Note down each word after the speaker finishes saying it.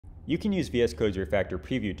You can use VS Code's Refactor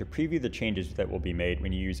Preview to preview the changes that will be made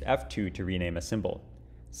when you use F2 to rename a symbol.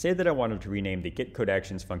 Say that I wanted to rename the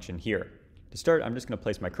getCodeActions function here. To start, I'm just going to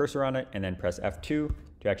place my cursor on it and then press F2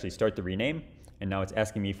 to actually start the rename. And now it's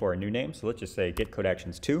asking me for a new name, so let's just say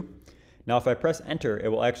getCodeActions2. Now if I press enter, it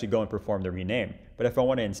will actually go and perform the rename. But if I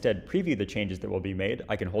want to instead preview the changes that will be made,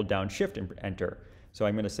 I can hold down shift and enter. So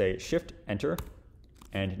I'm going to say shift enter,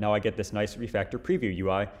 and now I get this nice Refactor Preview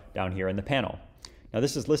UI down here in the panel. Now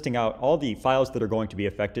this is listing out all the files that are going to be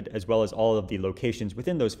affected, as well as all of the locations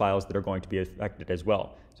within those files that are going to be affected as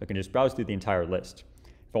well. So I can just browse through the entire list.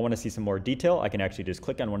 If I want to see some more detail, I can actually just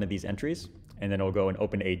click on one of these entries, and then it'll go and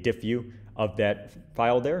open a Diff View of that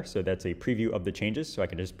file there. So that's a preview of the changes. So I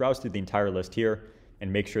can just browse through the entire list here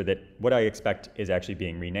and make sure that what I expect is actually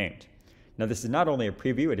being renamed. Now this is not only a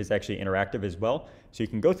preview, it is actually interactive as well. So you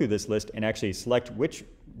can go through this list and actually select which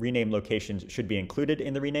rename locations should be included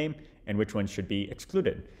in the rename and which ones should be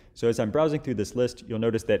excluded. So as I'm browsing through this list, you'll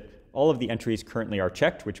notice that all of the entries currently are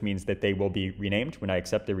checked, which means that they will be renamed when I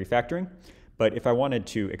accept the refactoring. But if I wanted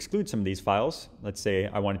to exclude some of these files, let's say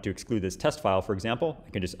I wanted to exclude this test file, for example, I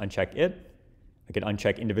can just uncheck it. I can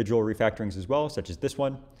uncheck individual refactorings as well, such as this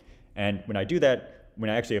one. And when I do that, when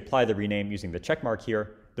I actually apply the rename using the check mark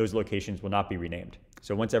here, those locations will not be renamed.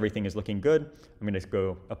 So once everything is looking good, I'm going to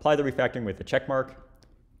go apply the refactoring with the check mark.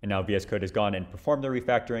 And now VS Code has gone and performed the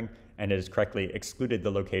refactoring and it has correctly excluded the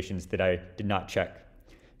locations that I did not check.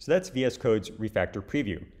 So that's VS Code's Refactor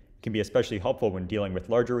Preview. It can be especially helpful when dealing with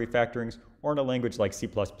larger refactorings or in a language like C++,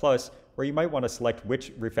 where you might want to select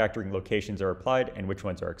which refactoring locations are applied and which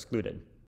ones are excluded.